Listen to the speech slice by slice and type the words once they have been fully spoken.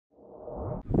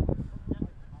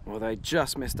Well, they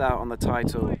just missed out on the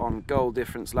title on goal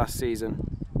difference last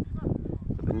season.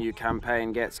 But the new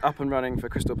campaign gets up and running for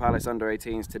Crystal Palace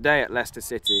under-18s today at Leicester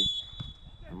City.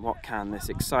 And what can this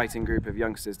exciting group of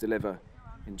youngsters deliver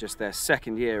in just their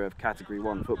second year of Category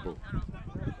 1 football?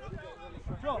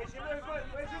 Drop,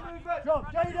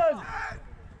 Jadan!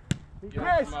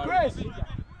 Chris!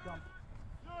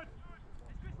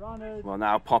 Well,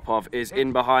 now Popov is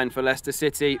in behind for Leicester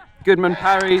City. Goodman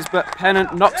parries, but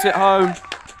Pennant knocks it home.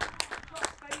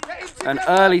 An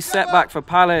early setback for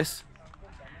Palace.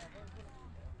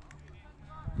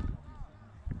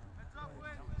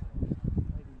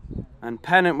 And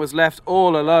Pennant was left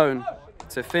all alone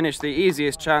to finish the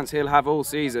easiest chance he'll have all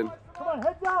season.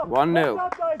 1-0.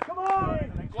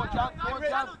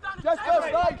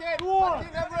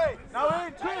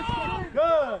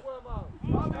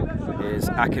 Here's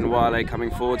Akinwale coming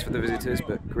forwards for the visitors,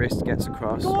 but Grist gets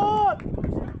across. Well,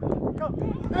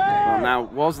 now,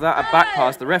 was that a back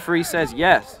pass? The referee says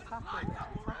yes.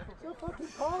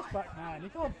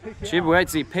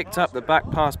 Chibueze picked up the back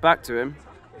pass back to him.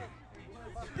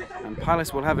 And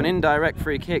Palace will have an indirect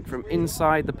free kick from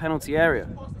inside the penalty area.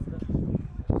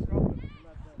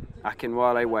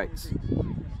 Akinwale waits.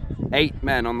 8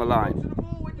 men on the line.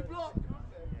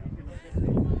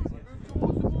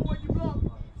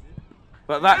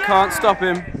 But that can't stop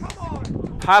him.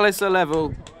 Palace are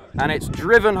level, and it's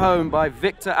driven home by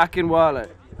Victor Akinwale.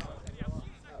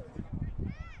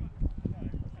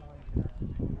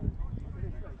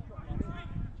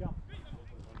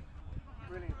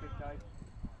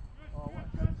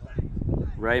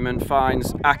 Raymond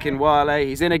finds Akinwale.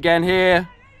 He's in again here.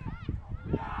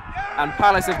 And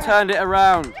Palace have turned it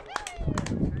around.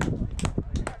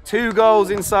 2 goals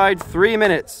inside 3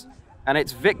 minutes. And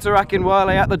it's Victor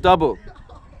Akinwale at the double.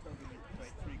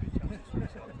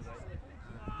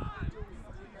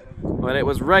 Well, it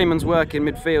was Raymond's work in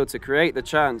midfield to create the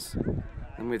chance.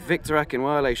 And with Victor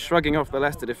Akinwale shrugging off the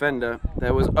Leicester defender,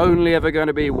 there was only ever going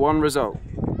to be one result.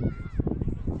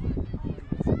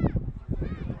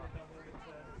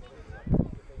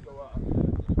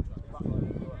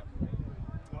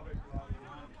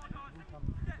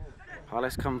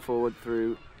 Palace come forward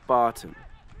through Barton.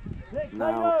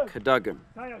 Now Cadogan.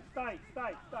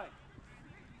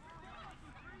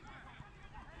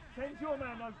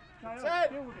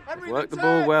 Work the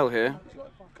ball well here.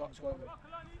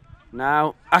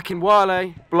 Now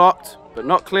Akinwale blocked, but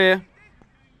not clear.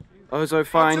 Ozoh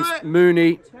finds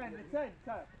Mooney.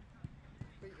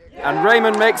 And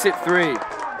Raymond makes it 3.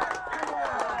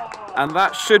 And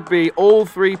that should be all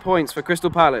 3 points for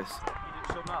Crystal Palace.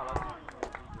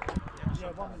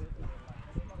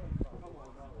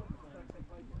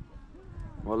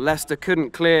 Well, Leicester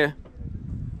couldn't clear,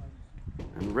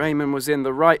 and Raymond was in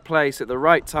the right place at the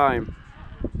right time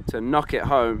to knock it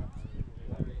home.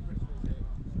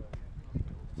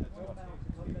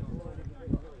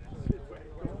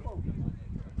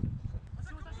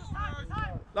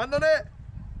 Land on it!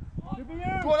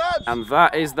 And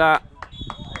that is that.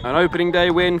 An opening day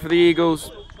win for the Eagles.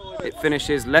 It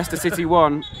finishes Leicester City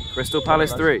 1, Crystal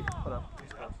Palace 3.